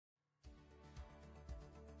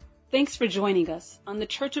Thanks for joining us on the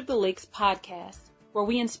Church of the Lakes podcast, where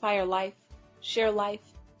we inspire life, share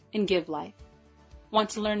life, and give life. Want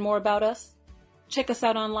to learn more about us? Check us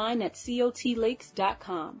out online at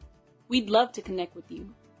cotlakes.com. We'd love to connect with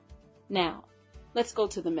you. Now, let's go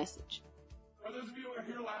to the message. For those of you who were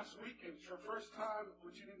here last week, and it's your first time,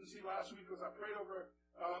 what you didn't see last week was I prayed over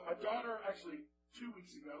my daughter, actually 2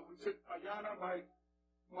 weeks ago. We took Ayana, my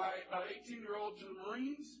 18-year-old, to the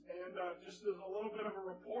Marines, and just as a little bit of a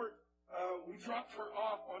report, we dropped her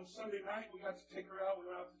off on Sunday night. We got to take her out.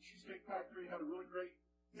 We went out to the Cheesecake Factory, had a really great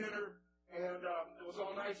dinner, and it was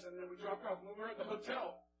all nice. And then we dropped her off. When we were at the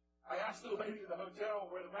hotel, I asked the lady at the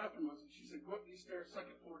hotel where the bathroom was, and she said, "Go up these stairs,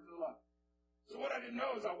 second floor to the left." So what I didn't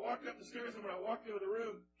know is I walked up the stairs, and when I walked into the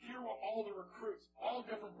room, here were all the recruits, all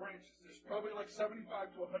different branches. There's probably like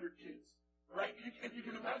 75 to 100 kids, right? And you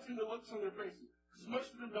can imagine the looks on their faces, because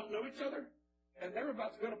most of them don't know each other, and they're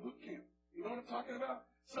about to go to boot camp. You know what I'm talking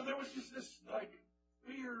about? So there was just this, like,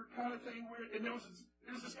 fear kind of thing where, and there was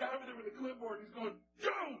this guy over there with a clipboard, and he's going,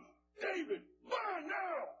 "Jones, David, line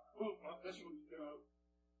now!" Oh, this one,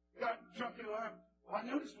 got jumped in line. Well, I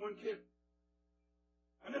noticed one kid,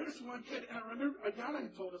 and I remember Ayana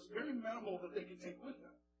had told us very minimal that they could take with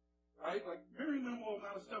them, right? Like, very minimal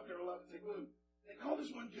amount of stuff they're allowed to take with them. They call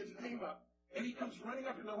this one kid's name up, and he comes running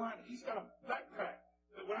up in the line, and he's got a backpack.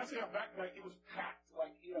 But when I say a backpack, it was packed,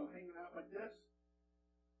 like, hanging out like this.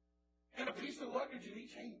 And a piece of luggage in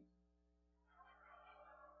each hand.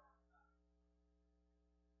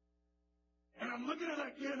 And I'm looking at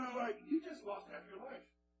that kid, and I'm like, you just lost half your life.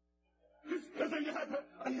 Because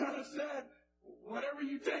Ayana said, whatever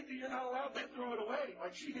you take that you're not allowed, they throw it away.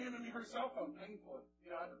 Like, she handed me her cell phone, painfully.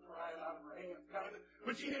 I had to pry it out of her hand, kind of thing.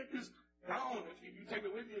 But she had this gone. If you take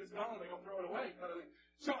it with you, it's gone. They're going to throw it away, kind of thing.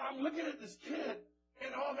 So I'm looking at this kid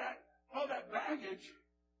and all that baggage,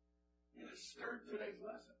 and it stirred today's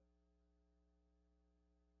lesson.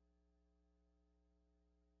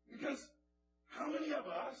 Because how many of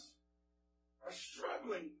us are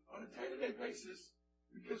struggling on a day-to-day basis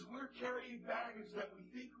because we're carrying baggage that we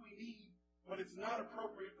think we need, but it's not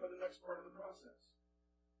appropriate for the next part of the process?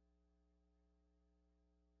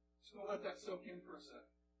 Just going to let that soak in for a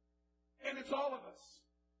second. And it's all of us.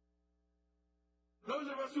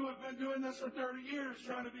 Those of us who have been doing this for 30 years,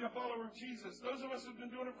 trying to be a follower of Jesus. Those of us who have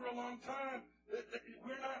been doing it for a long time.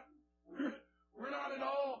 We're not at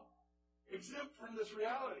all exempt from this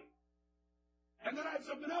reality. And then I had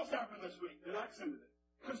something else happen this week that accented it.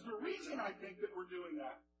 Because the reason I think that we're doing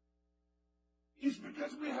that is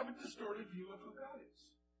because we have a distorted view of who God is.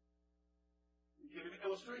 I'll give you an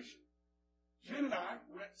illustration. Jen and I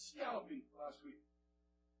went scalloping last week.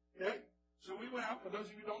 Okay? So we went out, for those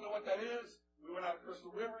of you who don't know what that is, we went out to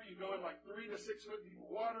Crystal River. You go in like 3 to 6 foot deep of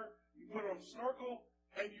water. You put on a snorkel,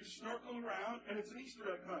 and you snorkel around, and it's an Easter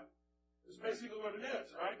egg hunt. It's basically what it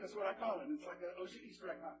is, right? That's what I call it. It's like an ocean Easter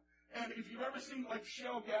egg hunt. And if you've ever seen like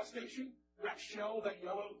Shell gas station, that Shell, that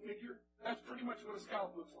yellow figure, that's pretty much what a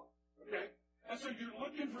scallop looks like, okay? And so you're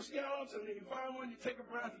looking for scallops, and then you find one, you take a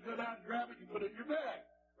breath, you go down, you grab it, you put it in your bag,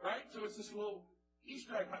 right? So it's this little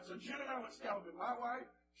Easter egg hunt. So Jen and I went scalloping. My wife,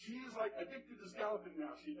 she is like addicted to scalloping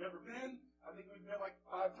now. She's never been. I think we've been like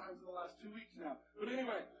 5 times in the last 2 weeks now. But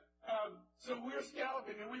anyway, so we're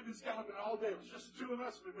scalloping, and we've been scalloping all day. It was just the 2 of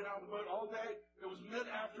us. We've been out on the boat all day. It was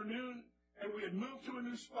mid-afternoon, and we had moved to a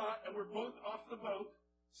new spot, and we're both off the boat,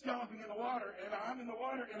 scalloping in the water, and I'm in the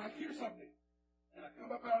water, and I hear something. And I come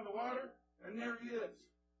up out of the water, and there he is.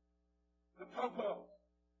 The popo.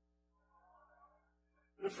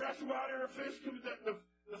 The freshwater fish,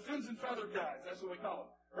 the fins and feather guys, that's what we call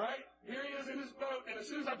them, right? Here he is in his boat, and as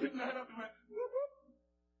soon as I picked my head up, he went, whoop, whoop.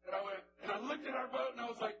 And I looked at our boat, and I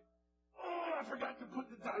was like, oh, I forgot to put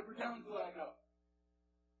the diver down flag up.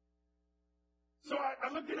 So I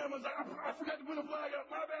looked at him, and I was like, I forgot to put the flag up,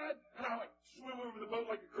 my bad. And I like swim over the boat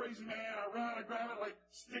like a crazy man. I run, I grab it, like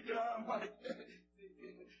stick it on, like,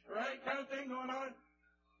 right, kind of thing going on.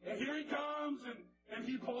 And here he comes, and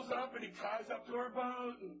he pulls up, and he ties up to our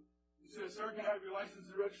boat, and he says, "Sir, can I have your license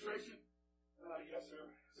and registration?" Yes, sir.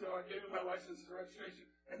 So I gave him my license and registration,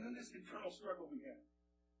 and then this internal struggle began.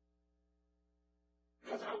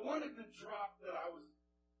 Because I wanted to drop that I was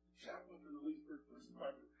the chaplain for the Leesburg Police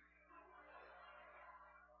Department.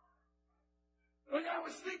 Like, I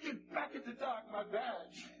was thinking back at the dock, my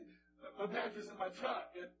badge is in my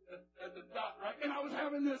truck at the dock, right? And I was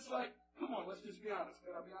having this, like, come on, let's just be honest.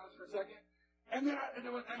 Can I be honest for a second? And then I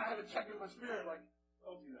had to check in my spirit, like,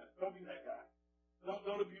 don't do that. Don't be that guy.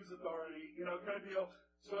 Don't abuse authority, kind of deal.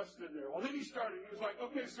 So I stood there. Well, then he started. He was like,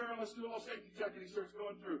 "Okay, sir, let's do a little safety check." And he starts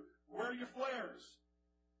going through. "Where are your flares?"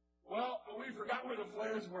 Well, we forgot where the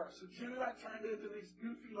flares were. So Jen and I turned into these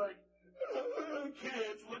goofy,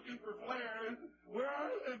 kids looking for flares. Where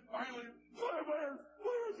are they? And finally, flares,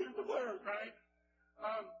 here's the flares, right?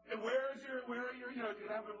 And where are your, do you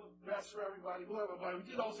have a vest for everybody, blah, blah, blah. We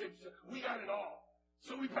did all safety stuff. We got it all.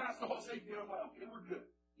 So we passed the whole safety, and I'm like, okay, we're good.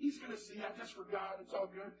 He's going to see, I just forgot, it's all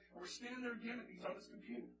good. And we're standing there again, and he's on his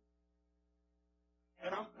computer.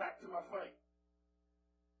 And I'm back to my fight.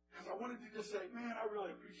 Because I wanted to just say, man, I really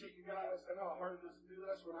appreciate you guys. I know how hard it is to do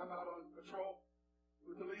this when I'm out on patrol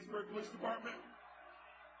with the Leesburg Police Department.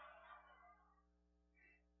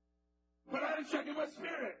 But I didn't check in my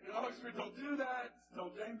spirit. The Holy Spirit, don't do that.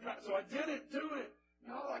 Don't James. So I didn't do it.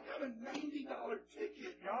 Y'all, I got a $90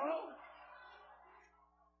 ticket, y'all.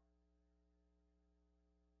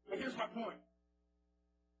 But here's my point.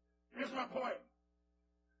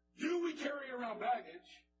 Do we carry around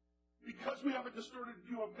baggage because we have a distorted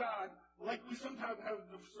view of God like we sometimes have a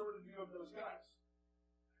distorted view of those guys?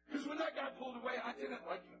 Because when that guy pulled away, I didn't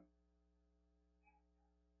like him.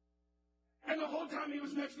 And the whole time he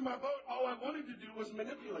was next to my boat, all I wanted to do was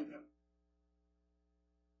manipulate him.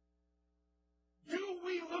 Do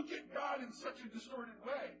we look at God in such a distorted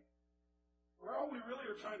way where all we really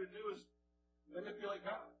are trying to do is manipulate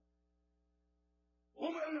God?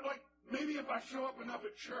 Well, maybe if I show up enough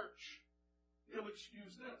at church, he'll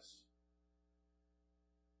excuse this.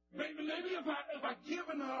 Maybe if I give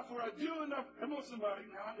enough or I do enough, come on somebody,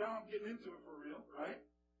 now I'm getting into it for real, right?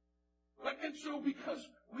 And so because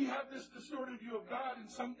we have this distorted view of God and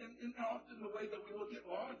often the way that we look at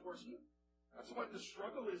law enforcement, that's what the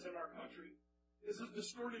struggle is in our country, is a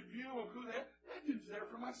distorted view of who that dude's there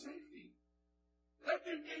for my safety. That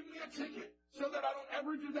dude gave me a ticket so that I don't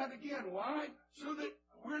ever do that again. Why? So that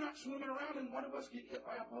we're not swimming around and one of us get hit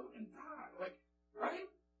by a boat and die. Right?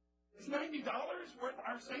 Is $90 worth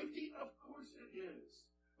our safety? Of course it is.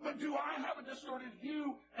 But do I have a distorted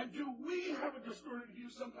view, and do we have a distorted view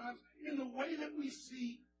sometimes in the way that we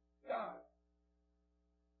see God?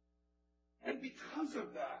 And because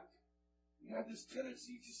of that, we have this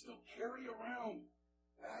tendency to still carry around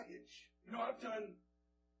baggage. I've done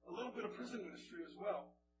a little bit of prison ministry as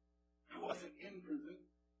well. I wasn't in prison,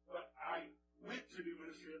 but I went to do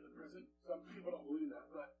ministry at the prison. Some people don't believe that,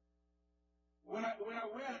 but when I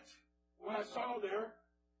went, what I saw there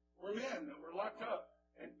were men that were locked up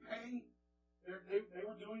and paying. They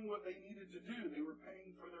were doing what they needed to do. They were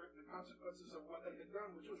paying for the consequences of what they had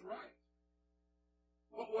done, which was right.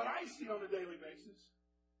 But what I see on a daily basis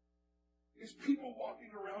is people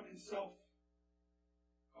walking around in self-caused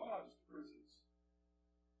prisons.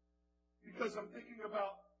 Because I'm thinking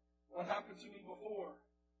about what happened to me before,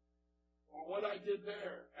 or what I did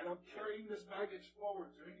there, and I'm carrying this baggage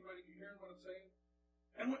forward. Is there anybody hearing what I'm saying?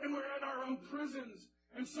 And we're in our own prisons,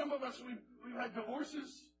 and some of us, we've had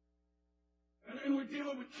divorces, and we're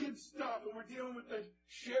dealing with kids' stuff, and we're dealing with the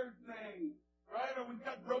shared thing, right? Or we've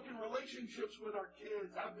got broken relationships with our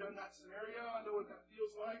kids. I've done that scenario. I know what that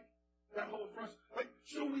feels like. That whole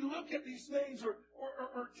so we look at these things, or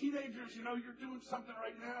teenagers, you're doing something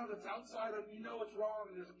right now that's outside of, it's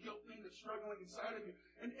wrong, and there's a guilt thing that's struggling inside of you.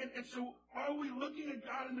 And so are we looking at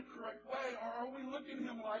God in the correct way, or are we looking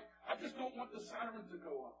at him like, I just don't want the siren to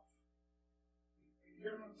go off? You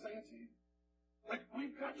hear what I'm saying to you?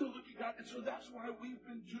 We've got to look at God, and so that's why we've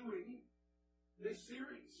been doing this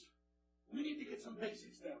series. We need to get some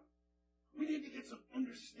basics down. We need to get some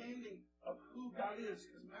understanding of who God is,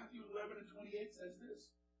 because Matthew 11:28 says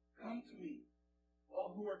this: "Come to me,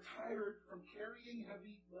 all who are tired from carrying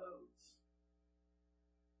heavy loads."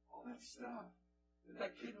 All that stuff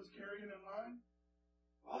that kid was carrying in line,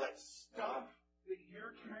 all that stuff that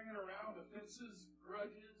you're carrying around, offenses,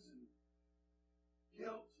 grudges, and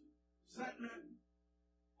guilt, resentment,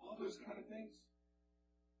 all those kind of things,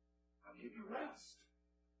 I'll give you rest.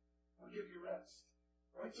 I'll give you rest.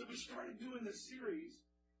 Right? So we started doing this series,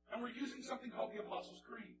 and we're using something called the Apostles'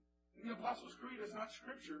 Creed. And the Apostles' Creed is not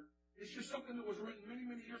scripture. It's just something that was written many,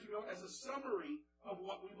 many years ago as a summary of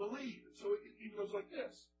what we believe. And so it goes like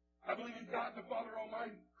this: I believe in God the Father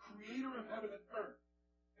Almighty, creator of heaven and earth,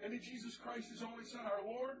 and in Jesus Christ, his only Son, our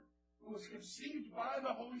Lord, who was conceived by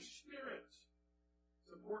the Holy Spirit.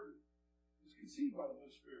 It's important. He was conceived by the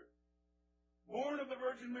Holy Spirit. Born of the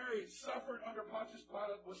Virgin Mary, suffered under Pontius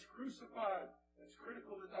Pilate, was crucified. It's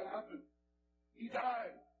critical that happened. He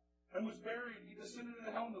died and was buried. He descended into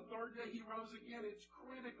hell, and the third day he rose again. It's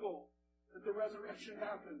critical that the resurrection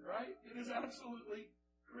happened, right? It is absolutely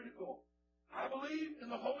critical. I believe in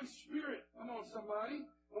the Holy Spirit. Come on, somebody.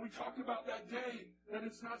 And And we talked about that day, that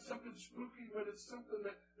it's not something spooky, but it's something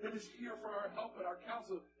that is here for our help and our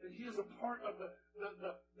counsel. And He is a part of the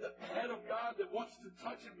head of God that wants to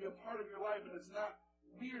touch and be a part of your life. And it's not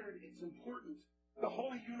weird, it's important. The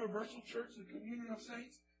Holy Universal Church, the communion of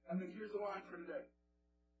saints. And then here's the line for today.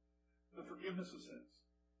 The forgiveness of sins.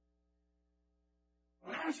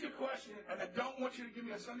 When I ask you a question, and I don't want you to give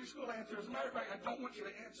me a Sunday school answer. As a matter of fact, I don't want you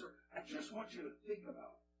to answer. I just want you to think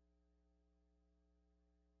about it.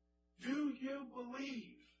 Do you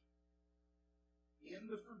believe in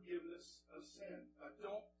the forgiveness of sin?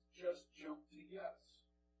 Don't just jump to yes.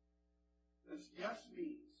 Because yes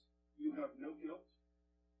means you have no guilt,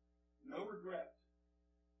 no regret.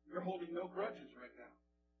 You're holding no grudges right now.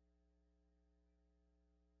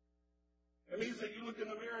 It means that you look in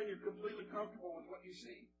the mirror and you're completely comfortable with what you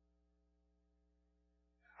see.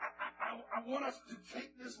 I want us to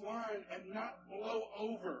take this line and not blow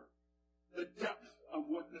over the depth of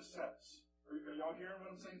what this says. Are y'all hearing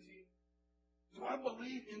what I'm saying to you? Do I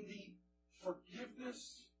believe in the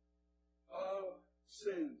forgiveness of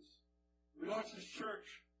sins? We launched this church,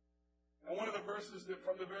 and one of the verses that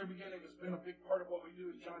from the very beginning has been a big part of what we do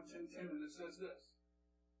is John 10:10, and it says this.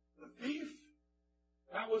 The thief,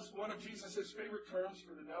 that was one of Jesus' favorite terms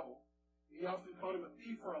for the devil. He often called him a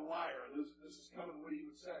thief or a liar. This is kind of what he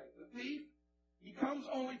would say. The thief, he comes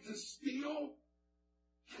only to steal,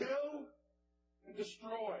 kill, and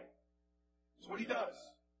destroy. That's what he does.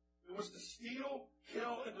 It was to steal,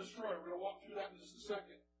 kill, and destroy. We're going to walk through that in just a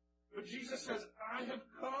second. But Jesus says, I have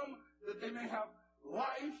come that they may have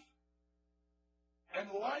life, and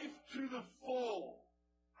life to the full.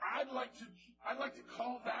 I'd like to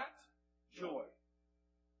call that joy.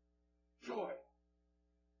 Joy.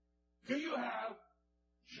 Do you have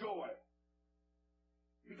joy?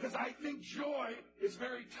 Because I think joy is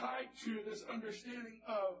very tied to this understanding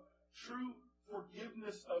of true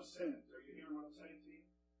forgiveness of sins. Are you hearing what I'm saying to you?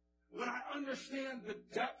 When I understand the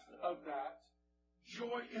depth of that,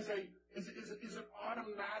 joy is an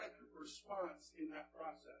automatic response in that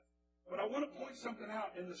process. But I want to point something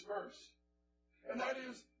out in this verse. And that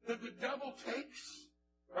is that the devil takes,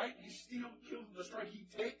 right? He steals, kills, and destroys. He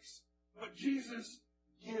takes, but Jesus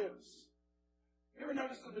gives. You ever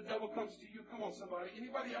notice that the devil comes to you? Come on, somebody.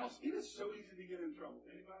 Anybody else? It is so easy to get in trouble.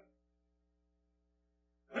 Anybody?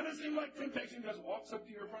 Doesn't it seem like temptation just walks up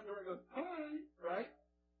to your front door and goes, hi, right?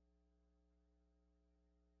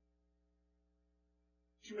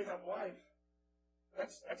 You may have life.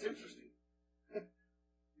 That's interesting. Did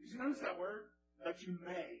you notice that word? That you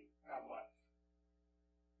may have life.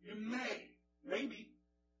 You may, maybe,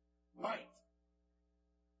 might.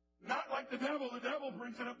 Not like the devil. The devil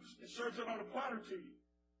brings it up, serves it on a platter to you.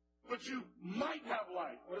 But you might have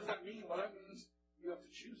life. What does that mean? Well, that means you have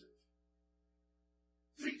to choose it.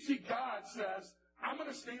 See, God says, I'm going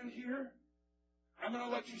to stand here. I'm going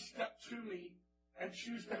to let you step to me and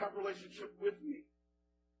choose to have a relationship with me.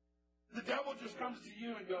 The devil just comes to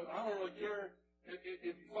you and goes, I don't really care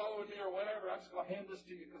if you're following me or whatever. I'm just going to hand this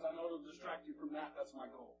to you because I know it'll distract you from that. That's my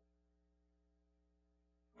goal.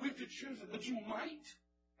 We have to choose it, that you might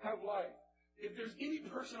have life. If there's any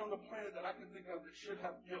person on the planet that I can think of that should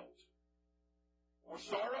have guilt or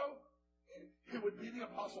sorrow, it would be the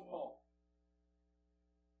Apostle Paul.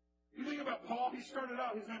 You think about Paul, he started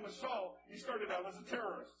out, his name was Saul, he started out as a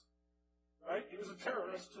terrorist. Right? He was a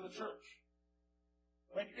terrorist to the church.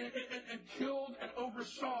 And killed and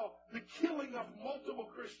oversaw the killing of multiple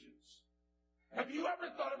Christians. Have you ever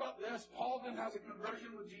thought about this? Paul then has a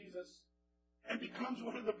conversion with Jesus and becomes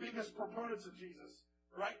one of the biggest proponents of Jesus.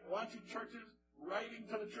 Right? Launching churches, writing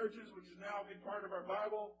to the churches, which is now a big part of our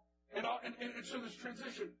Bible. And so this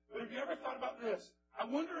transition. But have you ever thought about this? I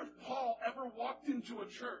wonder if Paul ever walked into a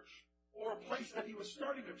church or a place that he was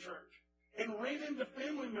starting a church and ran into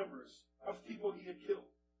family members of people he had killed.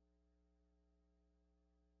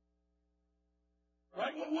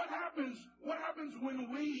 Right? Well, what happens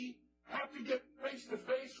when we have to get face to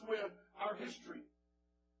face with our history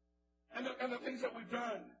and the things that we've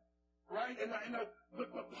done? Right?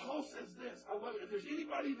 But Paul says this. I love it. If there's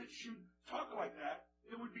anybody that should talk like that,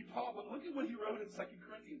 it would be Paul. But look at what he wrote in 2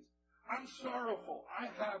 Corinthians. I'm sorrowful. I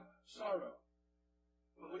have sorrow.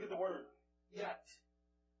 But look at the word. Yet.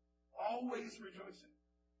 Always rejoicing.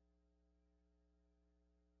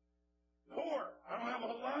 Poor. I don't have a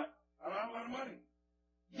whole lot. I don't have a lot of money.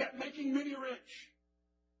 Yet making many rich.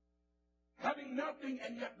 Having nothing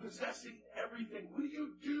and yet possessing everything. What do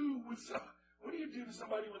you do to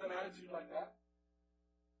somebody with an attitude like that?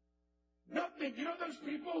 Nothing. You know those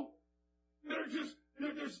people that are just,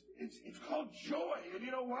 it's called joy. And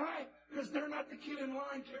you know why? Because they're not the kid in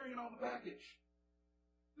line carrying all the baggage.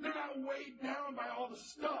 They're not weighed down by all the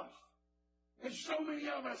stuff. And so many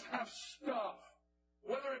of us have stuff.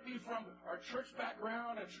 Whether it be from our church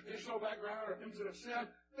background, a traditional background, or things that have said,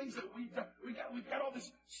 things that we've done. We've got all this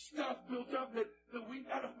stuff built up that we've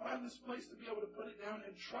got to find this place to be able to put it down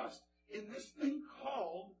and trust in this thing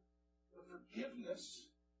called the forgiveness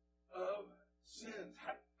of sins.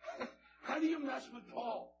 How do you mess with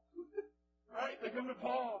Paul? Right? They come to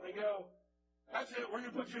Paul, they go, that's it, we're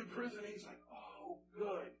going to put you in prison. And he's like, oh,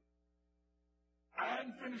 good. I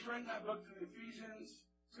hadn't finished writing that book to the Ephesians.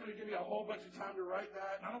 It's going to give me a whole bunch of time to write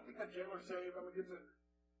that. And I don't think that jailer's saved. I'm going to get to it.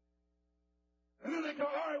 And then they go,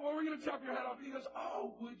 all right, well, we're going to chop your head off. And he goes,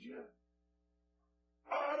 oh, would you?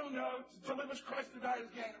 Oh, I don't know. To live as Christ, to die as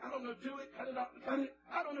gain. I don't know. Do it. Cut it out. Cut it.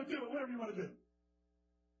 I don't know. Do it. Whatever you want to do.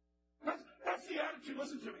 That's the attitude.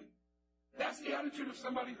 Listen to me. That's the attitude of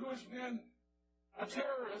somebody who has been a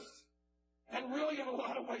terrorist and really in a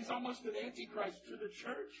lot of ways almost an antichrist to the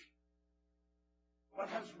church, but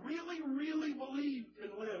has really, really believed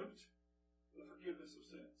and lived the forgiveness of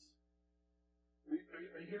sins. Are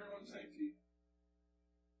you hearing what I'm saying to you?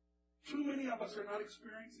 Too many of us are not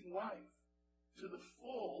experiencing life to the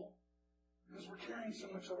full because we're carrying so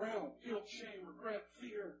much around. Guilt, shame, regret,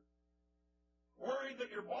 fear. Worried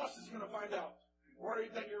that your boss is going to find out.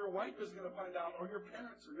 Worried that your wife is going to find out or your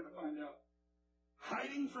parents are going to find out.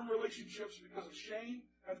 Hiding from relationships because of shame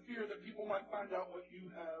and fear that people might find out what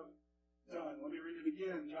you have done. Let me read it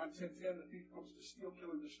again. John 10:10, the thief comes to steal,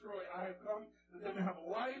 kill, and destroy. I have come that they may have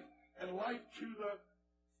life and life to the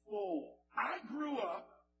full. I grew up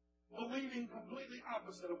believing completely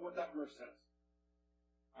opposite of what that verse says.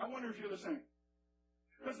 I wonder if you're the same.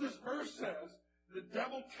 Because this verse says, the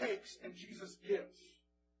devil takes and Jesus gives.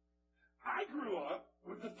 I grew up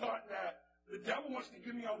with the thought that the devil wants to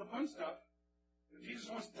give me all the fun stuff, and Jesus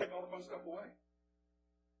wants to take all the fun stuff away.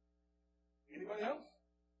 Anybody else?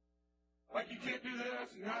 Like you can't do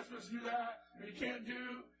this, and you're not supposed to do that, and you can't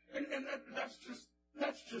do, and that's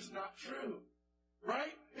just not true.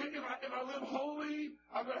 Right? If I live holy,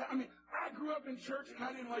 I grew up in church and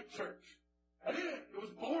I didn't like church. I didn't. It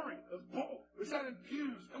was boring. We sat in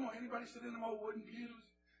pews. Come on, anybody sit in them old wooden pews?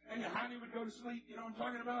 And your honey would go to sleep. You know what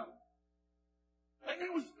I'm talking about? And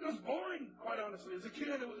it was boring, quite honestly. As a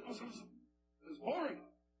kid, it was boring.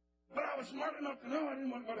 But I was smart enough to know I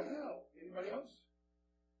didn't want to go to hell. Anybody else?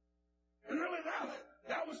 And really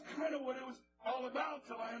that was kind of what it was all about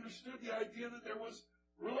till I understood the idea that there was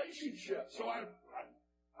relationship. So I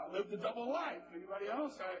lived a double life. Anybody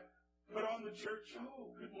else? I put on the church,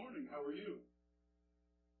 oh, good morning, how are you?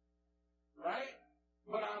 Right?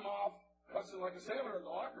 But I'm off cussing like a sailor in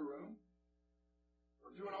the locker room or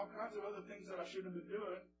doing all kinds of other things that I shouldn't have been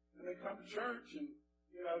doing. And they come to church and,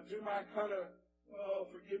 do my kind of, oh,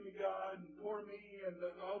 forgive me, God, and poor me, and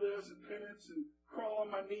all this, and penance, and crawl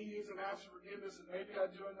on my knees and ask for forgiveness, and maybe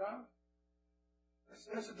I do enough.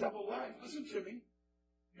 That's a double life. Listen to me.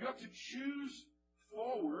 You have to choose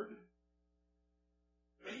forward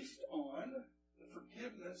based on the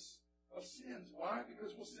forgiveness of sins. Why?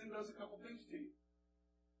 Because, sin does a couple things to you.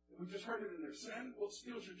 We just heard it in there. Sin, it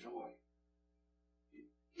steals your joy.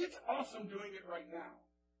 It's awesome doing it right now.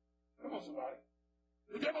 Come on, somebody.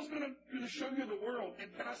 The devil's going to show you the world.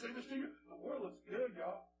 And can I say this to you? The world looks good,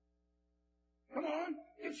 y'all. Come on.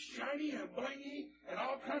 It's shiny and blingy and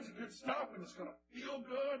all kinds of good stuff. And it's going to feel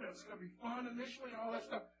good. And it's going to be fun initially and all that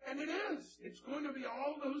stuff. And it is. It's going to be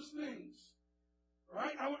all those things.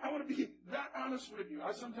 Right? I want to be that honest with you.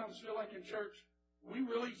 I sometimes feel like in church, we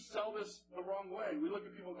really sell this the wrong way. We look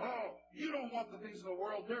at people and go, oh, you don't want the things of the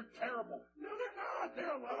world. They're terrible. No, they're not.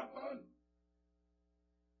 They're a lot of fun.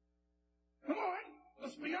 Come on.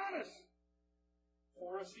 Let's be honest.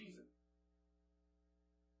 For a season.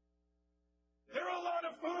 They're a lot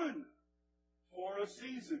of fun. For a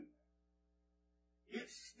season. It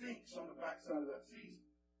stinks on the backside of that season.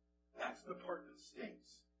 That's the part that stinks.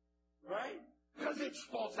 Right? Because it's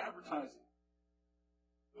false advertising.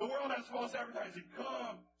 The world has false advertising.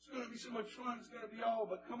 Come. It's going to be so much fun. It's going to be all.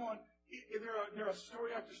 But come on. There are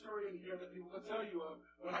story after story in here that people will tell you of.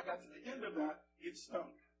 When I got to the end of that, it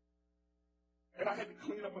stunk. And I had to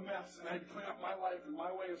clean up a mess, and I had to clean up my life and my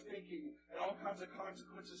way of thinking, and all kinds of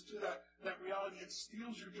consequences to that reality. It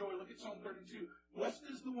steals your joy. Look at Psalm 32. Blessed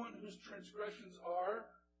is the one whose transgressions are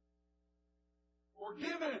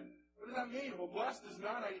forgiven. What does that mean? Well, blessed is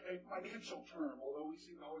not a financial term, although we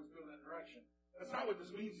seem to always go in that direction. That's not what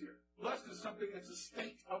this means here. Blessed is something that's a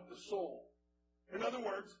state of the soul. In other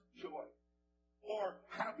words, joy. Or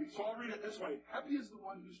happy. So I'll read it this way. Happy is the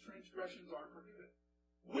one whose transgressions are forgiven.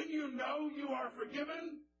 When you know you are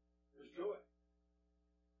forgiven, there's joy.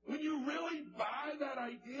 When you really buy that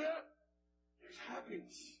idea, there's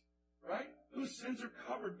happiness, right? Whose sins are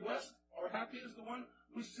covered. Blessed or happy is the one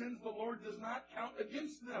whose sins the Lord does not count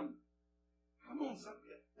against them. Come on,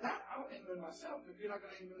 that I'll amen myself if you're not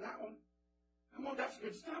going to amen that one. Come on, that's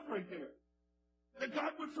good stuff right there. That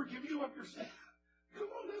God would forgive you of your sin. Come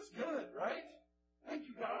on, that's good, right? Thank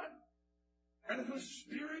you, God. And whose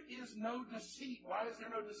spirit is no deceit. Why is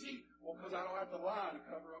there no deceit? Well, because I don't have to lie to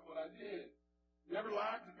cover up what I did. You ever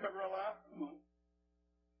lied to cover a lie? Come on.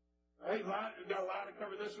 Right? You got to lie to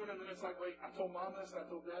cover this one, and then it's like, wait, I told mom this, I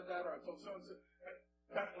told dad that, or I told so-and-so.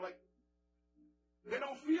 Kind of like, they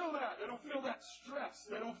don't feel that. They don't feel that stress.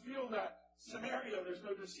 They don't feel that scenario. There's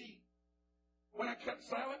no deceit. When I kept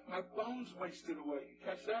silent, my bones wasted away. You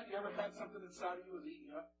catch that? You ever had something inside of you was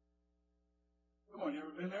eating up? Come on, you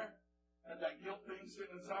ever been there? Had that guilt thing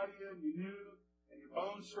sitting inside of you, and you knew, and your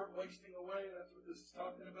bones start wasting away. That's what this is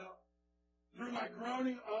talking about. Through my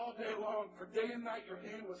groaning all day long, for day and night, your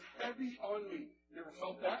hand was heavy on me. You ever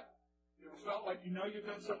felt that? You ever felt like you know you've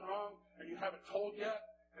done something wrong, and you haven't told yet,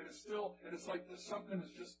 and it's like there's something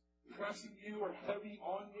that's just pressing you or heavy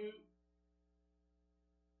on you?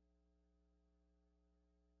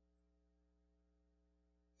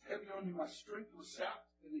 It's heavy on me. My strength was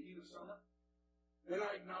sapped in the heat of summer. Then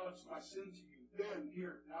I acknowledged my sin to you.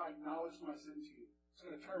 Now I acknowledged my sin to you. It's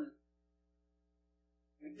going to turn.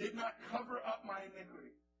 And did not cover up my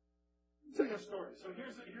iniquity. I'll tell you a story. So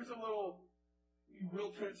here's a little,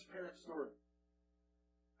 real transparent story.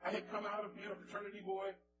 I had come out of being a fraternity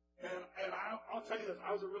boy, and I'll tell you this,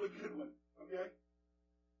 I was a really good one, okay?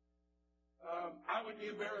 I would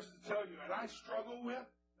be embarrassed to tell you, and I struggle with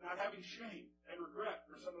not having shame and regret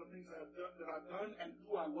for some of the things that I've done and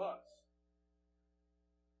who I was.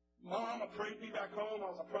 Mama prayed me back home.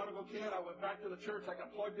 I was a prodigal kid. I went back to the church. I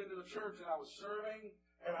got plugged into the church, and I was serving,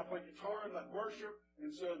 and I played guitar and led worship.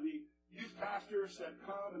 And so the youth pastor said,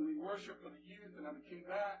 come and lead worship for the youth, and I became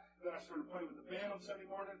that. And then I started playing with the band on Sunday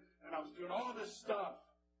morning, and I was doing all this stuff.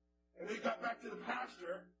 And then it got back to the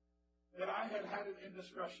pastor that I had an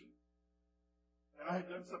indiscretion, and I had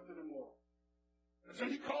done something immoral. And so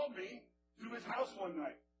he called me to his house one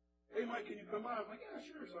night. Hey, Mike, can you come by? I was like, yeah,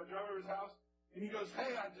 sure. So I drove over to his house. And he goes,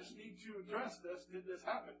 hey, I just need to address this. Did this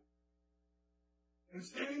happen? And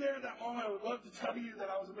standing there in that moment, I would love to tell you that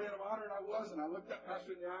I was a man of honor, and I wasn't. I looked that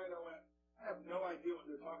pastor in the eye, and I went, I have no idea what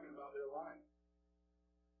they're talking about. They're lying.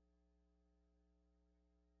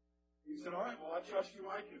 He said, all right, well, I trust you,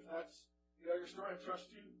 Mike. If that's your story, I trust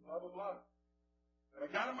you, blah, blah, blah. And I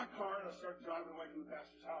got in my car, and I started driving away from the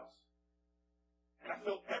pastor's house. And I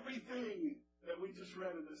felt everything that we just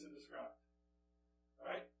read in this and described.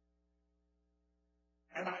 Right?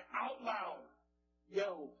 And I out loud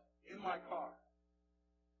yelled in my car,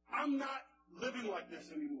 I'm not living like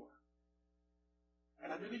this anymore.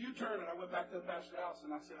 And I did a U-turn, and I went back to the pastor's house,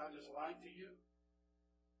 and I said, I just lied to you.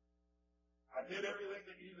 I did everything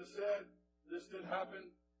that you just said. This did happen.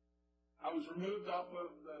 I was removed off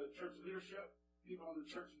of the church leadership. People in the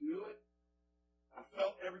church knew it. I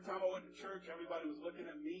felt every time I went to church, everybody was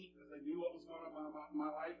looking at me because they knew what was going on in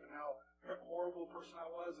my life and how horrible a person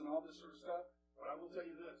I was and all this sort of stuff. But I will tell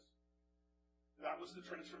you this. That was the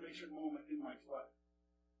transformation moment in Mike's life.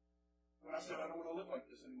 When I said, I don't want to live like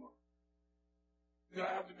this anymore. Did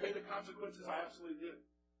I have to pay the consequences? I absolutely did.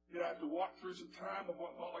 Did I have to walk through some time of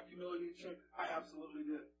what felt like humility and shame? I absolutely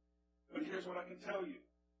did. But here's what I can tell you.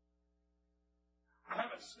 I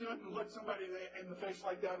haven't stood and looked somebody in the face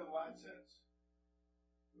like that and lied since.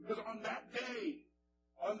 Because on that day,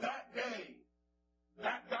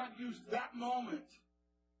 that God used that moment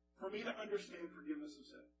for me to understand forgiveness of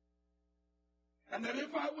sin. And that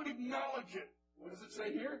if I would acknowledge it, what does it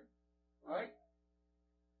say here? Right?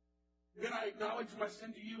 Then I acknowledged my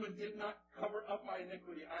sin to you and did not cover up my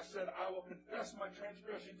iniquity. I said, I will confess my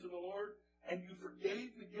transgression to the Lord, and you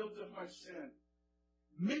forgave the guilt of my sin.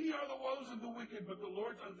 Many are the woes of the wicked, but the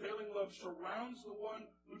Lord's unfailing love surrounds the one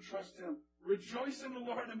who trusts him. Rejoice in the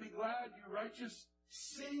Lord and be glad, you righteous.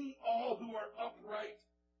 Sing, all who are upright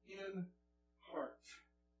in heart.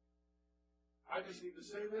 I just need to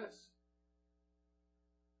say this.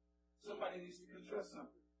 Somebody needs to confess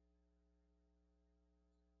something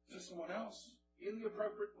to someone else in the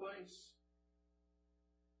appropriate place.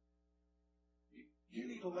 You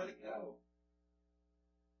need to let it go.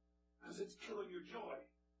 Because it's killing your joy.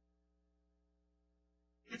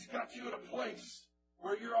 It's got you at a place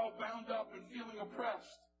where you're all bound up and feeling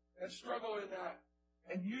oppressed and struggling in that.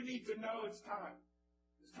 And you need to know it's time.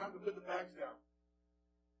 It's time to put the bags down.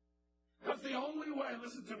 Because the only way,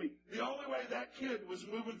 listen to me, the only way that kid was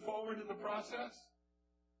moving forward in the process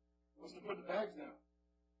was to put the bags down.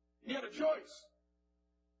 He had a choice.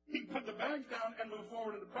 He could put the bags down and move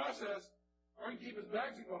forward in the process, or he can keep his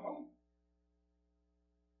bags and go home.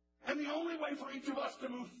 And the only way for each of us to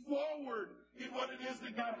move forward in what it is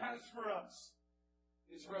that God has for us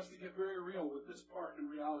is for us to get very real with this part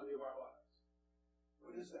and reality of our lives.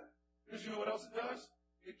 What is that? Because you know what else it does?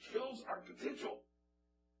 It kills our potential.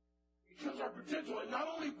 It kills our potential. It not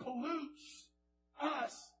only pollutes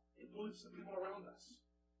us, it pollutes the people around us.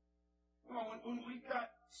 Come on, when we've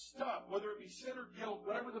got stuff, whether it be sin or guilt,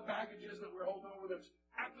 whatever the baggage is that we're holding on, whether it's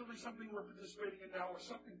actively something we're participating in now or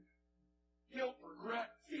something, guilt,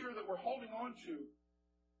 regret, fear that we're holding on to,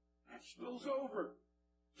 that spills over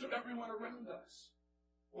to everyone around us.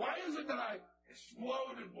 Why is it that I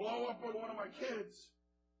explode and blow up on one of my kids?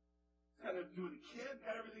 It's got to do with the kid,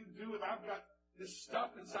 got everything to do with I've got this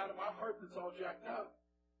stuff inside of my heart that's all jacked up.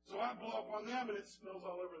 So I blow up on them and it spills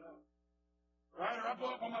all over them. Right? Or I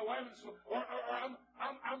blow up on my wife, or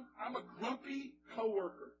I'm a grumpy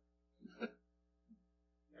coworker.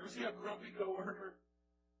 Ever see a grumpy coworker?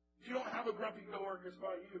 If you don't have a grumpy coworker, it's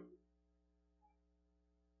about you.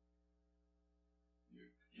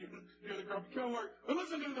 You're the grumpy coworker. But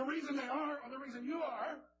listen, the reason they are, or the reason you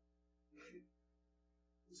are,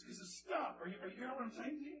 is because of stuff. Are you hearing what I'm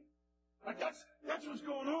saying to you? Like that's what's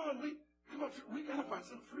going on. We gotta find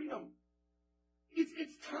some freedom.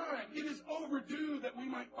 It's time. It is overdue that we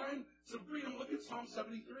might find some freedom. Look at Psalm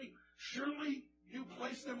 73. Surely you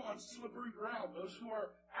place them on slippery ground. Those who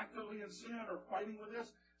are actively in sin or fighting with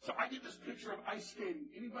this. So I get this picture of ice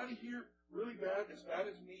skating. Anybody here really bad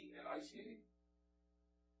as me at ice skating?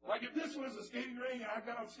 Like if this was a skating ring and I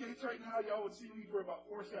got on skates right now, y'all would see me for about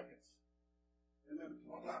 4 seconds. And then,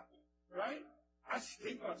 right? I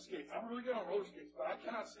stink on skates. I'm really good on roller skates, but I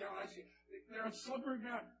cannot stay on ice skates. They're on slippery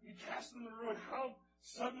ground. You cast them in the ruin. How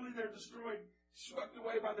suddenly they're destroyed, swept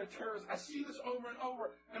away by the terrorists. I see this over and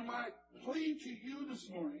over. And my plea to you this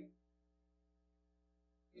morning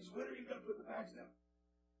is, when are you going to put the bags down?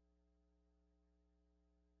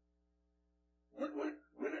 When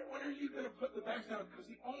are you going to put the bags down? Because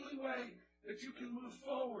the only way that you can move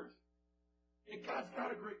forward, and God's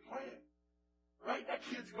got a great plan, right? That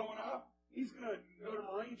kid's going up. He's going to go to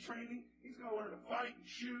Marine training. He's going to learn to fight and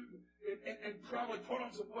shoot and probably put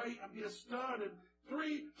on some weight and be a stud. And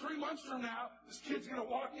three months from now, this kid's going to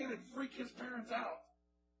walk in and freak his parents out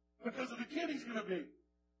because of the kid he's going to be.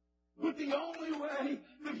 But the only way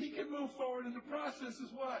that he can move forward in the process is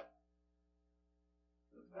what?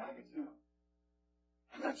 The baggage down.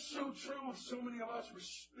 And that's so true with so many of us. We're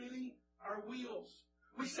spinning our wheels.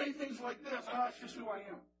 We say things like this, it's just who I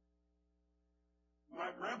am. My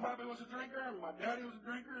grandpappy was a drinker, and my daddy was a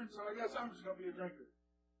drinker, and so I guess I'm just going to be a drinker.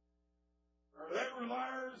 Or they were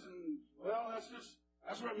liars, and, well, that's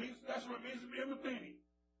what it means to be a Matheny.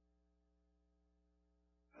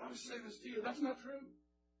 And I'll just say this to you, that's not true.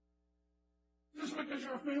 Just because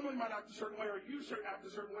your family might act a certain way, or you act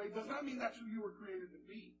a certain way, does not mean that's who you were created to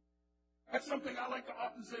be. That's something I like to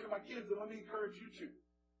often say to my kids, and let me encourage you to.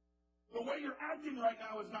 The way you're acting right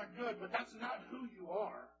now is not good, but that's not who you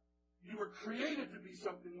are. You were created to be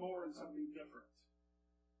something more and something different.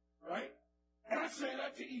 Right? And I say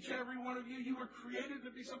that to each and every one of you. You were created to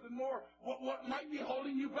be something more. What might be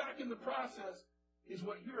holding you back in the process is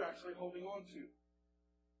what you're actually holding on to.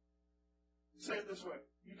 Say it this way.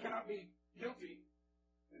 You cannot be guilty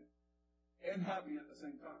and happy at the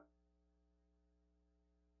same time.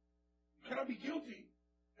 You cannot be guilty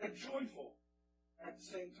and joyful at the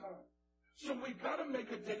same time. So we've got to make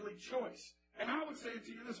a daily choice. And I would say it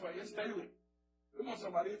to you this way, it's daily. Come on,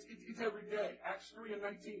 somebody, it's every day. Acts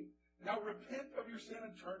 3:19. Now repent of your sin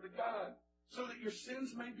and turn to God, so that your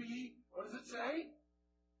sins may be, what does it say?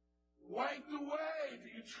 Wiped away.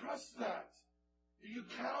 Do you trust that? Do you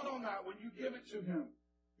count on that when you give it to Him?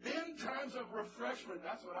 Then times of refreshment,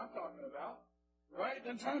 that's what I'm talking about. Right?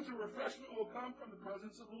 Then times of refreshment will come from the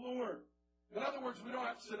presence of the Lord. In other words, we don't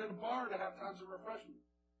have to sit at a bar to have times of refreshment.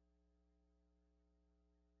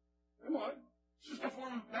 Come on. It's just a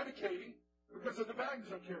form of medicating because of the baggage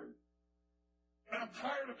I'm carrying. And I'm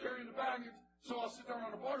tired of carrying the baggage, so I'll sit down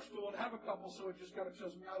on a bar stool and have a couple so it just kind of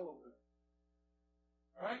chills me out a little bit.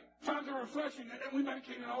 Right? Times are refreshing, and we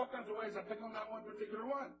medicate in all kinds of ways. I pick on that one particular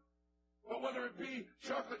one. But whether it be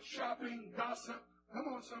chocolate shopping, gossip, come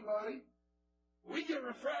on, somebody. We get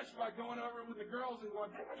refreshed by going over with the girls and going,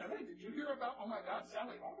 hey, did you hear about, oh my God,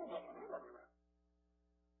 Sally?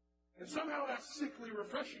 And somehow that's sickly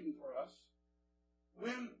refreshing for us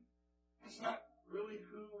when it's not really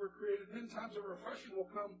who we're created. Then times of refreshing will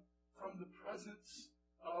come from the presence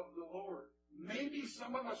of the Lord. Maybe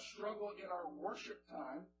some of us struggle in our worship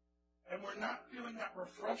time and we're not feeling that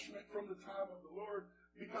refreshment from the time of the Lord.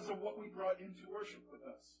 because of what we brought into worship with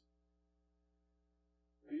us.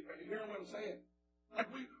 Are you hearing what I'm saying? Like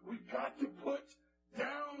we've got to put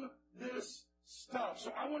down this stuff.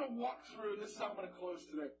 So I want to walk through, and this is how I'm going to close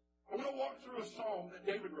today. I want to walk through a psalm that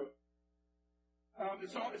David wrote.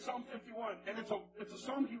 It's Psalm 51, and it's a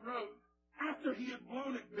psalm he wrote after he had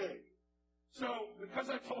blown it big. So because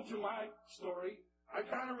I told you my story, I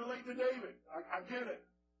kind of relate to David. I get it,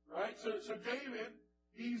 right? So David,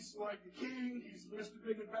 he's like the king. He's Mr.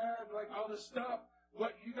 Big and Bad, like all this stuff.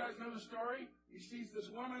 But you guys know the story. He sees this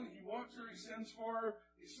woman. He wants her. He sends for her.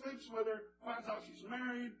 He sleeps with her. Finds out she's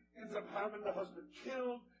married. Ends up having the husband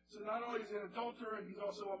killed. So not only is he an adulterer, he's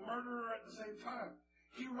also a murderer at the same time.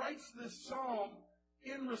 He writes this psalm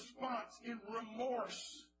in response, in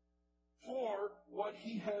remorse for what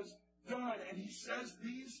he has done. And he says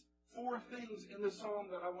these 4 things in the psalm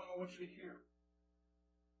that I want you to hear.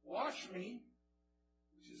 Wash me,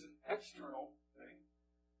 which is an external thing.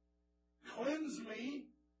 Cleanse me,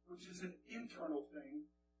 which is an internal thing.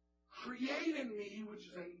 Create in me, which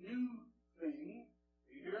is a new thing.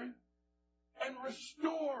 Are you hearing? And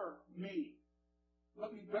restore me.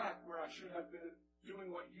 Let me back where I should have been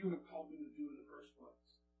doing what you have called me to do in the first place.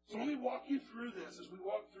 So let me walk you through this. As we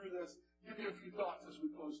walk through this, give you a few thoughts as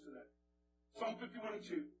we close today. Psalm 51 and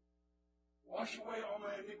 2. Wash away all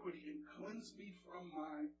my iniquity and cleanse me from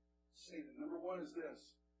my sin. And number 1 is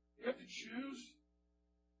this. You have to choose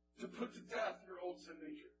to put to death your old sin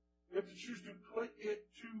nature. You have to choose to put it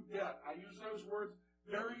to death. I use those words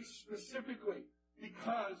very specifically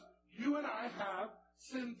because you and I have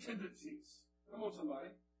sin tendencies. Come on,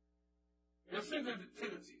 somebody. You have sin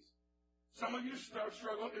tendencies. Some of you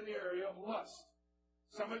struggle in the area of lust.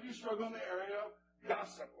 Some of you struggle in the area of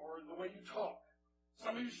gossip or the way you talk.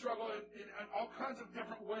 Some of you struggle in all kinds of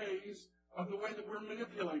different ways of the way that we're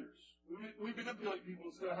manipulators. We manipulate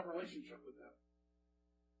people instead of have a relationship with them.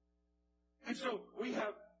 And so we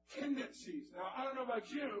have tendencies. Now, I don't know about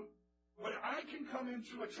you, but I can come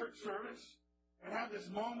into a church service and have this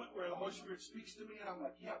moment where the Holy Spirit speaks to me, and I'm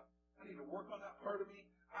like, yep, I need to work on that part of me.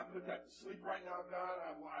 I put that to sleep right now, God.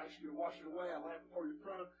 I ask you to wash it away. I lay it before your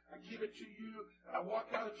throne. I give it to you. And I walk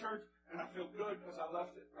out of church, and I feel good because I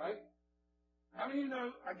left it, right? How many of you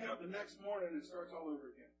know I get up the next morning and it starts all over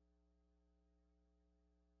again?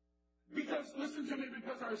 Because, listen to me,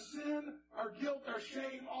 because our sin, our guilt, our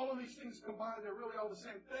shame, all of these things combined, they're really all the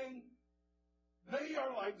same thing. They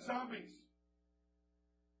are like zombies.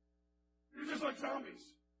 You're just like zombies.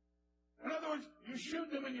 In other words, you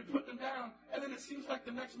shoot them and you put them down, and then it seems like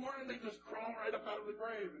the next morning they just crawl right up out of the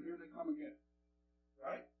grave, and here they come again.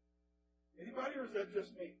 Right? Anybody, or is that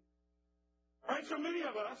just me? All right, so many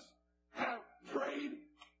of us have prayed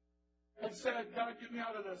and said, God, get me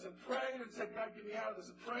out of this, and prayed and said, God, get me out of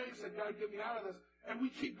this, and prayed and said, God, get me out of this. And we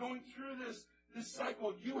keep going through this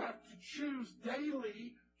cycle. You have to choose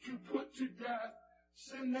daily to put to death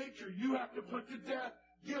sin nature. You have to put to death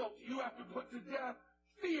guilt. You have to put to death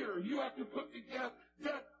fear. You have to put to death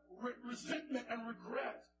resentment and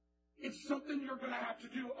regret. It's something you're going to have to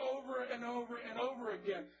do over and over and over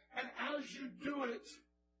again. And as you do it,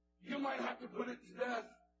 you might have to put it to death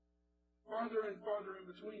farther and farther in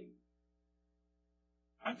between.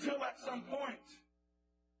 Until at some point,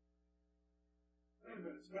 wait a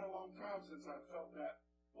minute, it's been a long time since I felt that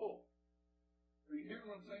pull. Are you hearing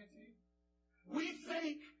what I'm saying to you? We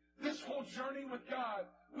think this whole journey with God,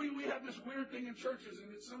 we have this weird thing in churches,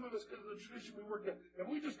 and it's some of us, because of the tradition we work in, if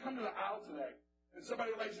we just come to the aisle today, and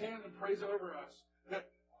somebody lays hands and prays over us,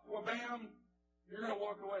 that, well, bam, you're going to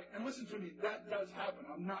walk away. And listen to me, that does happen.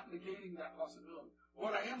 I'm not negating that possibility.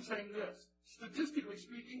 What I am saying this, statistically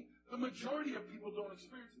speaking, the majority of people don't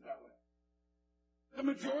experience it that way. The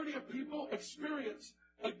majority of people experience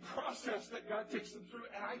a process that God takes them through,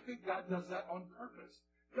 and I think God does that on purpose.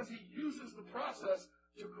 Because He uses the process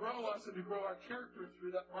to grow us and to grow our character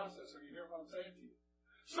through that process. Are you hearing what I'm saying to you?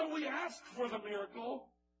 So we ask for the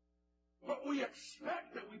miracle, but we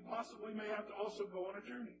expect that we possibly may have to also go on a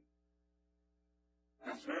journey.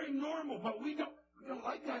 That's very normal, but we don't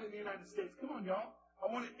like that in the United States. Come on, y'all.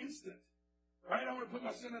 I want it instant. Right? I want to put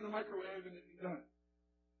my sin in the microwave and it be done.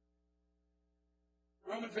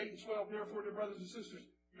 Romans 8 and 12, therefore, dear brothers and sisters,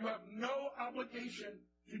 you have no obligation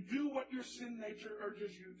to do what your sin nature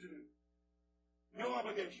urges you to do. No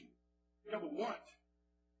obligation. You have a want,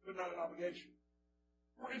 but not an obligation.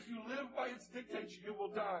 For if you live by its dictates, you will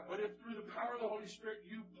die. But if through the power of the Holy Spirit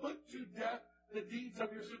you put to death the deeds of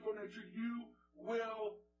your sinful nature, you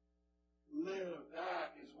will live.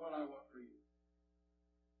 That is what I want for you.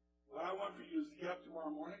 What I want for you is to get up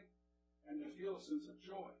tomorrow morning and to feel a sense of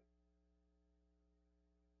joy.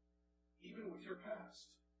 Even with your past.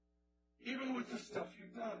 Even with the stuff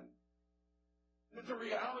you've done. That the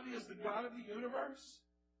reality is the God of the universe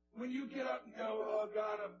When you get up and go, oh,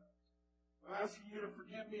 God, I'm asking you to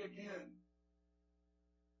forgive me again.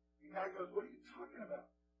 And God goes, what are you talking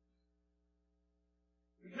about?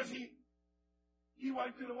 Because he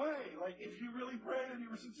wiped it away. Like, if you really prayed and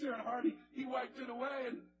you were sincere in heart, he wiped it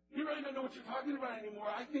away. And he really doesn't know what you're talking about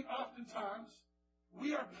anymore. I think oftentimes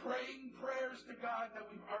we are praying prayers to God that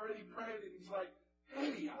we've already prayed. And he's like,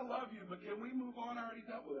 hey, I love you, but can we move on? I already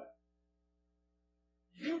dealt with that.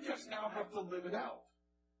 You just now have to live it out.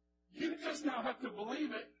 You just now have to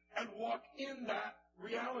believe it and walk in that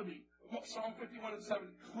reality. Psalm 51:7,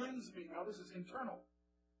 cleanse me. Now this is internal.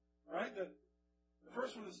 Right? The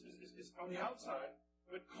first one is on the outside,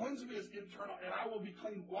 but cleanse me is internal, and I will be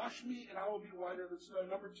clean. Wash me, and I will be whiter than snow.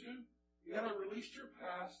 Number 2, you got to release your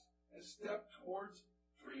past and step towards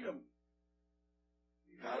freedom.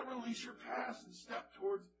 You got to release your past and step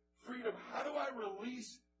towards freedom. How do I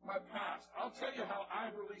release my past? I'll tell you how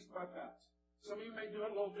I've released my past. Some of you may do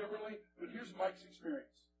it a little differently, but here's Mike's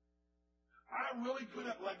experience. I really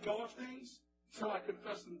couldn't let go of things until I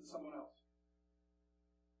confessed them to someone else.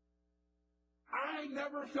 I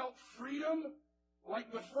never felt freedom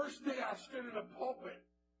like the first day I stood in a pulpit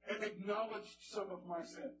and acknowledged some of my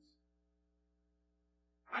sins.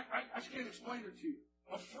 I just can't explain it to you.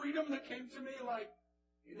 A freedom that came to me like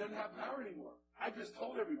it doesn't have power anymore. I just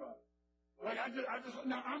told everybody. Like I just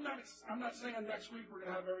now I'm not saying next week we're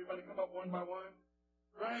gonna have everybody come up one by one.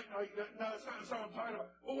 Right? Like, no, that's not what I'm talking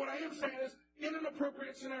about. But what I am saying is, in an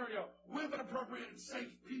appropriate scenario, with an appropriate and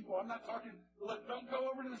safe people. I'm not talking, don't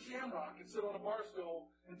go over to the Shamrock and sit on a bar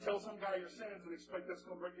stool and tell some guy your sins and expect that's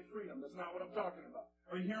going to bring you freedom. That's not what I'm talking about.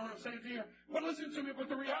 Are you hearing what I'm saying to you? But listen to me,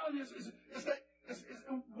 but the reality is that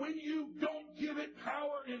when you don't give it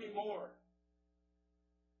power anymore,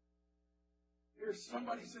 there's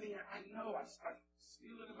somebody sitting here, I know, I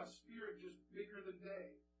feel it in my spirit just bigger than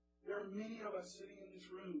day. There are many of us sitting in this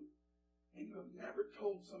room, and you have never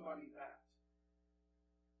told somebody that.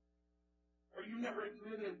 Or you never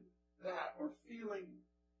admitted that or feeling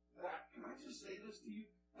that. Can I just say this to you?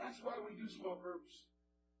 That's why we do small groups.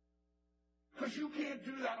 Because you can't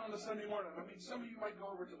do that on a Sunday morning. I mean, some of you might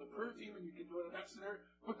go over to the prayer team and you can do it in that scenario,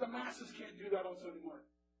 but the masses can't do that on Sunday morning.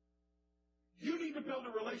 You need to build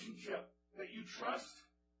a relationship that you trust,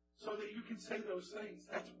 so that you can say those things.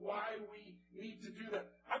 That's why we need to do that.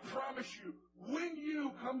 I promise you, when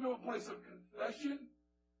you come to a place of confession,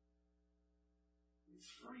 it's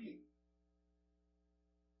freeing.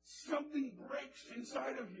 Something breaks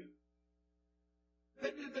inside of you.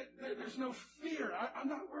 There's no fear. I'm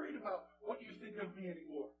not worried about what you think of me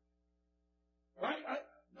anymore. Right?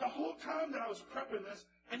 The whole time that I was prepping this,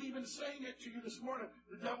 and even saying it to you this morning,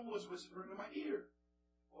 the devil was whispering in my ear.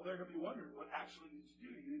 Well, they're going to be wondering, what actually did you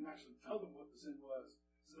do? You didn't actually tell them what the sin was.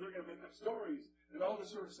 So they're going to make up stories and all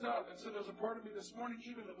this sort of stuff. And so there's a part of me this morning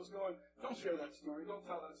even that was going, don't share that story. Don't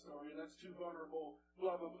tell that story. That's too vulnerable.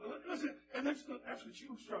 Blah, blah, blah. Listen, and that's what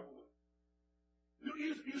you struggle with.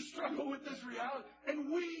 You struggle with this reality. And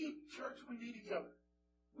we, church, we need each other.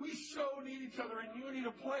 We so need each other. And you need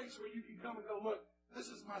a place where you can come and go, look, this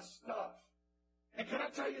is my stuff. And can I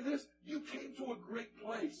tell you this? You came to a great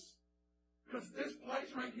place. Because this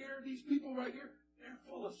place right here, these people right here, they're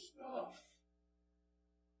full of stuff.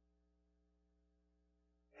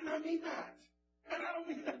 And I mean that. And I don't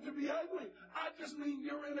mean that to be ugly. I just mean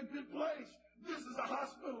you're in a good place. This is a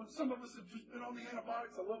hospital, and some of us have just been on the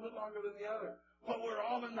antibiotics a little bit longer than the other. But we're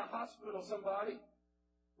all in the hospital, somebody.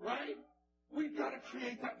 Right? We've got to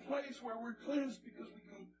create that place where we're cleansed because we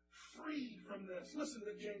come free from this. Listen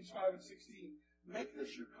to James 5:16. Make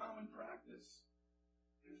this your common practice.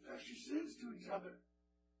 Confess your sins to each other.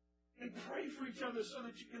 And pray for each other so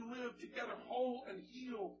that you can live together whole and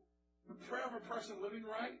healed. The prayer of a person living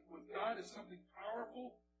right with God is something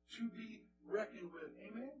powerful to be reckoned with.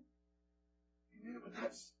 Amen? Amen. But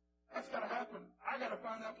that's got to happen. I got to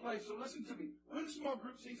find that place. So listen to me. When small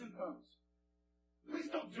group season comes, please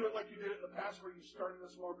don't do it like you did it in the past where you started a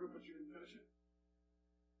small group but you didn't finish it.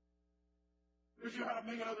 Because you had a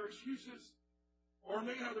million other excuses or a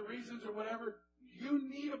million other reasons or whatever. You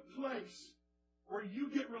need a place where you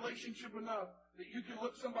get relationship enough that you can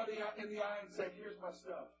look somebody out in the eye and say, here's my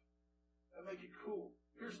stuff. And make it cool.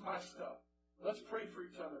 Here's my stuff. Let's pray for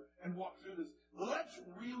each other and walk through this. Let's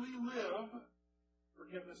really live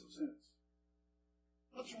forgiveness of sins.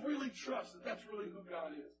 Let's really trust that that's really who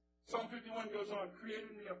God is. Psalm 51 goes on, create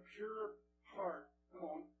in me a pure heart. Come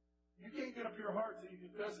on. You can't get a pure heart till you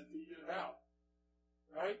confess it, till you get it out.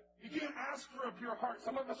 Right? You can't ask for a pure heart.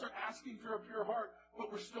 Some of us are asking for a pure heart,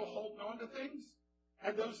 but we're still holding on to things.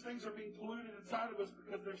 And those things are being polluted inside of us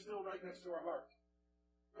because they're still right next to our heart.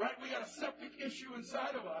 Right? We got a septic issue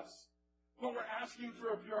inside of us, What we're asking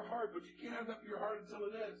for a pure heart, but you can't have that pure heart until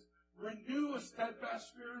it is. Renew a steadfast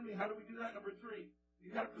spirit in me. How do we do that? Number 3. You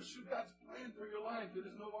got to pursue God's plan for your life. It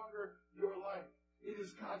is no longer your life. It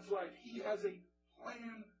is God's life. He has a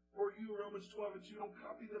plan for you. Romans 12:2. Don't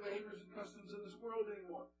copy the behaviors and customs in this world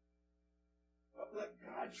anymore. But let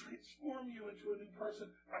God transform you into a new person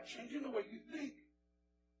by changing the way you think.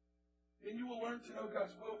 And you will learn to know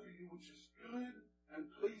God's will for you, which is good and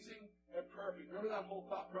pleasing and perfect. Remember that whole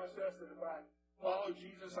thought process that if I follow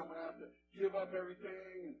Jesus, I'm going to have to give up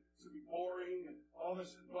everything, and it's going to be boring, and all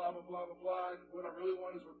this blah, blah, blah, blah, blah. And what I really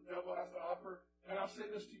want is what the devil has to offer. And I'll say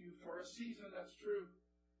this to you, for a season, that's true.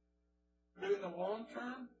 But in the long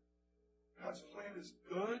term, God's plan is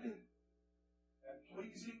good and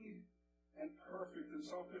pleasing and perfect. And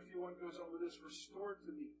Psalm 51 goes over this, restore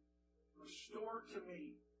to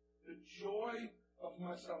me the joy of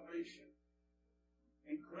my salvation,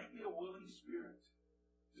 and grant me a willing spirit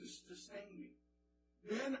to sustain me.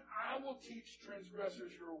 Then I will teach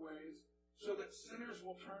transgressors your ways, so that sinners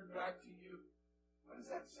will turn back to you. What does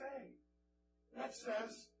that say? That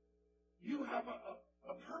says you have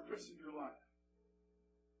a purpose in your life.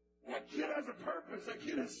 That kid has a purpose. That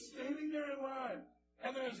kid is standing there in line,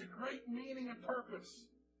 and there's a great meaning and purpose.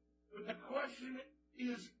 But the question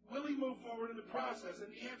is, will he move forward in the process? And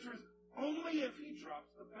the answer is only if he drops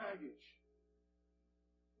the baggage.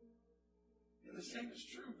 And the same is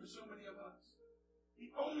true for so many of us. The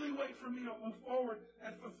only way for me to move forward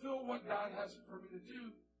and fulfill what God has for me to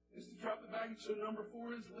do is to drop the baggage. So number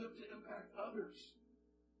 4 is live to impact others.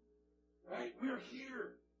 Right? We are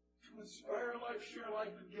here to inspire life, share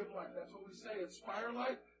life, and give life. That's what we say. Inspire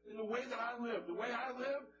life in the way that I live. The way I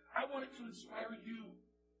live, I want it to inspire you.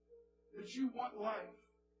 That you want life.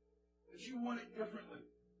 That you want it differently.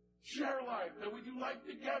 Share life. That we do life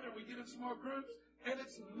together. We get in small groups. And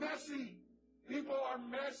it's messy. People are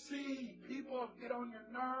messy. People get on your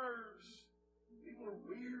nerves. People are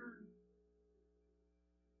weird.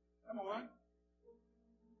 Come on.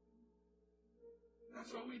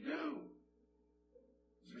 That's what we do.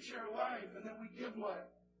 We share life, and then we give life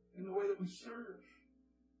in the way that we serve.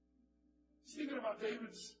 Thinking about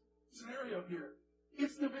David's scenario here.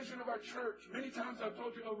 It's the vision of our church. Many times I've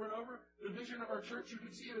told you over and over, the vision of our church, you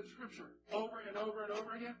can see it in Scripture over and over and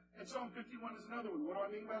over again. And Psalm 51 is another one. What do I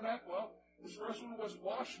mean by that? Well, this first one was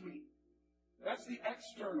wash me. That's the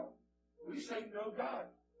external. We say know God.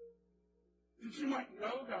 That you might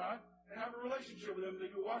know God and have a relationship with Him,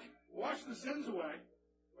 that you wash the sins away.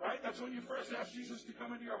 Right? That's when you first ask Jesus to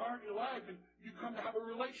come into your heart and your life, and you come to have a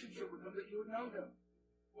relationship with Him, that you would know Him.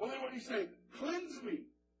 Well, then what do you say? Cleanse me.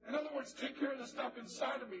 In other words, take care of the stuff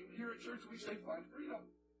inside of me. Here at church, we say find freedom.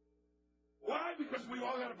 Why? Because we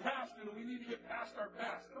all got a past, and we need to get past our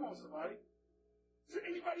past. Come on, somebody. Is there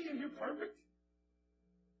anybody in here perfect?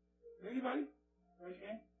 Anybody? Raise your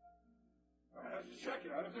hand. All right, I was just checking.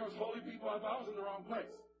 If there was holy people, I thought I was in the wrong place.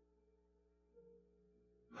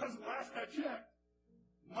 Because last I checked,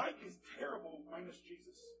 Mike is terrible minus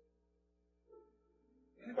Jesus.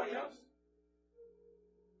 Anybody else?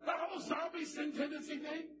 The whole zombie sin tendency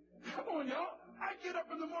thing? Come on, y'all. I get up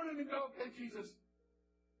in the morning and go, okay, Jesus,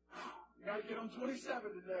 you got to get on 27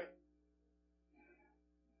 today.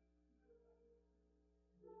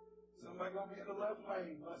 Somebody going to be in the left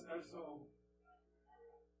lane, bless their soul.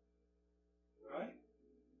 Right?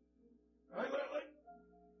 Right, Lily?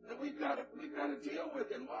 That we've got to deal with.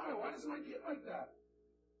 And why? Why does Mike get like that?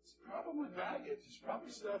 It's probably baggage. It's probably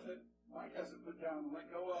stuff that Mike hasn't put down and let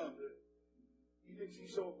go of. That he thinks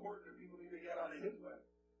he's so important that people need to get out of his way.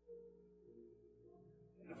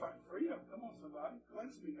 And to find freedom, come on, somebody.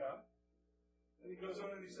 Cleanse me, God. And he goes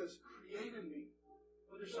on and he says, create in me.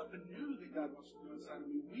 Well, there's something new that God wants to do inside of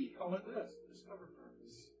me. We call it this, discover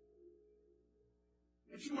purpose.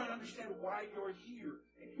 That you might understand why you're here.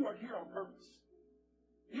 And you are here on purpose.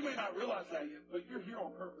 You may not realize that yet, but you're here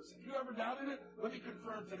on purpose. If you ever doubted it, let me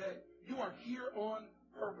confirm today. You are here on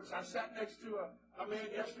purpose. I sat next to a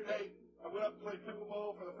man yesterday. I went up and played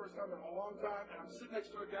pickleball for the first time in a long time, and I'm sitting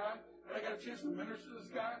next to a guy, and I got a chance to minister to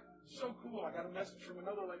this guy. So cool. I got a message from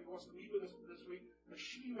another lady who wants to meet with us this week. But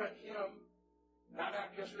she met him not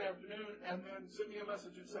out yesterday afternoon, and then sent me a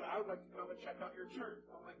message and said, I would like to come and check out your church.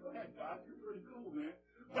 I'm like, go ahead, God. You're pretty cool, man.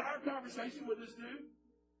 But our conversation with this dude,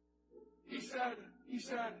 he said,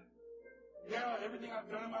 yeah, everything I've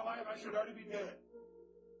done in my life, I should already be dead.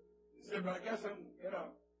 He said, but I guess I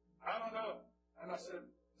don't know. And I said,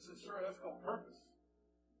 sir, that's called purpose.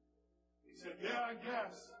 He said, yeah, I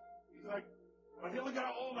guess. He's like, but look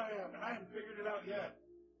how old I am, and I haven't figured it out yet.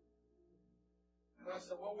 And I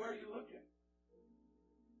said, well, where are you looking?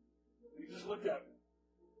 And he just looked at me.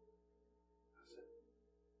 I said,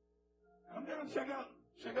 Come down and check out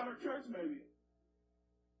our church maybe.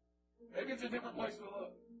 Maybe it's a different place to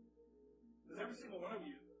look. Because every single one of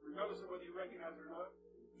you, regardless of whether you recognize it or not,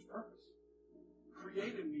 there's purpose.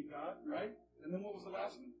 Created me, God, right? And then what was the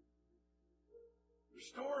last one?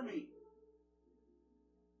 Restore me.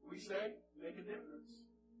 We say, make a difference.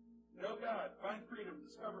 Know God, find freedom,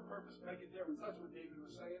 discover purpose, make a difference. That's what David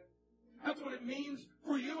was saying. That's what it means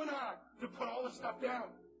for you and I to put all this stuff down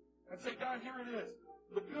and say, God, here it is.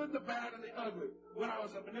 The good, the bad, and the ugly. When I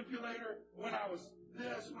was a manipulator, when I was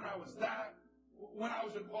this, when I was that, when I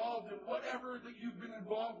was involved in whatever that you've been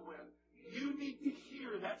involved with, you need to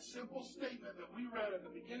hear that simple statement that we read at the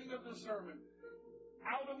beginning of the sermon.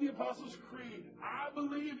 Out of the Apostles' Creed, I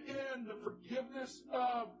believe in the forgiveness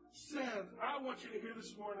of sins. I want you to hear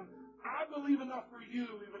this morning, I believe enough for you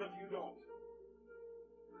even if you don't.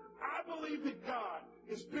 I believe that God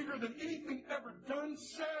is bigger than anything ever done,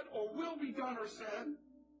 said, or will be done or said.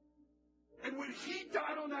 And when He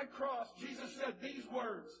died on that cross, Jesus said these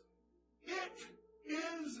words, "It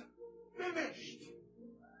is finished."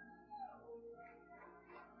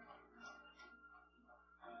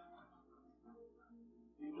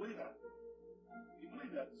 Do you believe that? Do you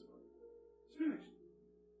believe that this morning? It's finished.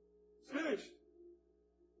 It's finished.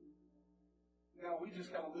 Now we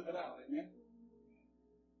just got to live it out, amen?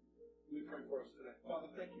 Let me pray for us today. Father,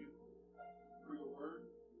 thank you for your word.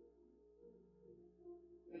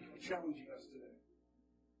 Thank you for challenging us today.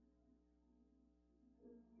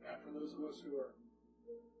 God, for those of us who are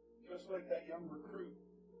just like that young recruit,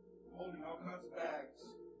 holding all kinds of bags,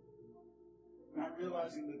 not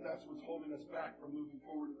realizing that that's what's holding us back from moving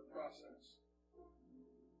forward in the process.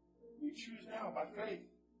 We choose now by faith.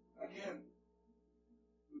 Again,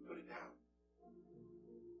 we put it down.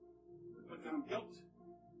 We put down guilt.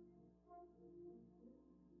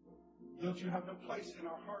 Guilt you have no place in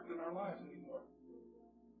our heart and in our lives anymore.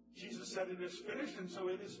 Jesus said it is finished, and so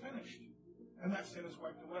it is finished. And that sin is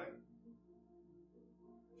wiped away.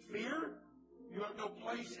 Fear, you have no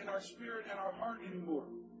place in our spirit and our heart anymore.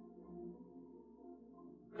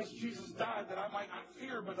 Because Jesus died that I might not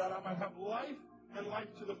fear, but that I might have life and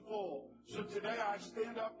life to the full. So today I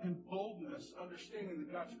stand up in boldness, understanding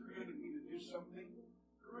that God's created me to do something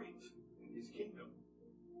great in His kingdom.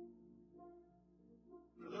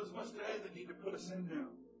 For those of us today that need to put a sin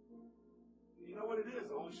down, you know what it is.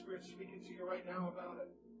 The Holy Spirit's speaking to you right now about it.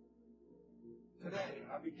 Today,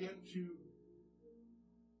 I begin to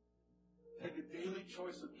take a daily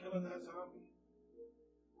choice of killing that zombie.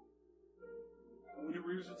 And when it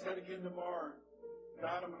rears its head again tomorrow,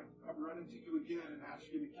 God, I'm going to come running to you again and ask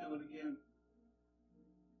you to kill it again.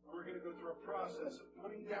 And we're going to go through a process of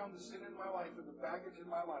putting down the sin in my life and the baggage in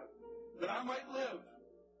my life, that I might live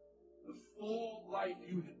the full life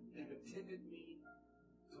you have intended me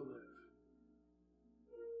to live.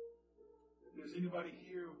 If there's anybody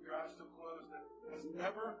here with your eyes still closed that has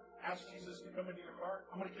never asked Jesus to come into your heart,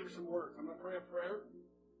 I'm going to give you some words. I'm going to pray a prayer.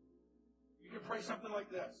 You can pray something like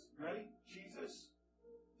this. Ready? Jesus,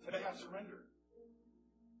 today I surrender.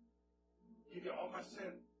 I give you all my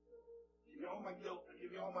sin. I give you all my guilt. I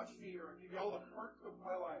give you all my fear. I give you all the hurt of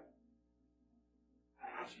my life. I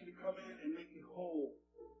ask you to come in and make me whole.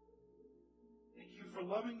 Thank you for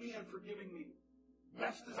loving me and forgiving me,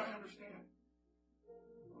 best as I understand.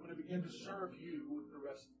 I'm going to begin to serve you with the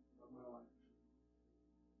rest of my life.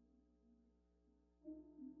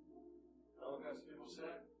 All of God's people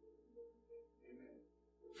said, amen.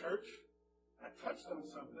 Church, I touched on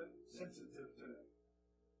something sensitive today.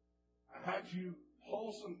 I had you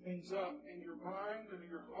pull some things up in your mind and in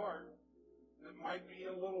your heart that might be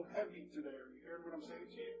a little heavy today. Are you hearing what I'm saying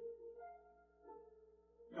to you?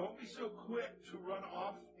 Don't be so quick to run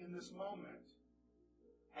off in this moment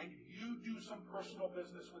and you do some personal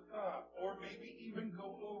business with God. Or maybe even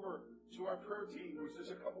go over to our prayer team, which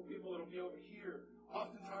there's a couple people that will be over here.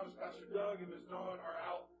 Oftentimes, Pastor Doug and Ms. Dawn are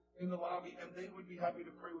out in the lobby, and they would be happy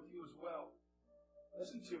to pray with you as well.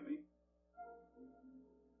 Listen to me.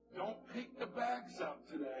 Don't pick the bags up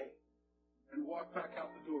today and walk back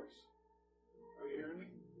out the doors. Are you hearing me?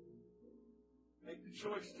 Make the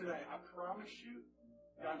choice today. I promise you,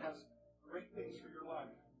 God has great things for your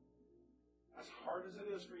life. As hard as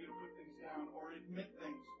it is for you to put things down or admit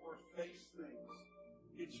things or face things,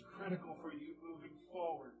 it's critical for you moving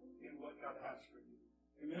forward in what God has for you.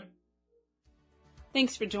 Amen?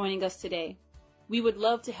 Thanks for joining us today. We would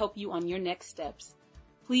love to help you on your next steps.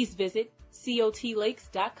 Please visit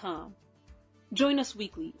cotlakes.com. Join us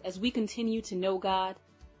weekly as we continue to know God,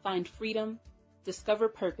 find freedom, discover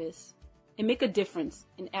purpose, and make a difference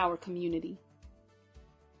in our community.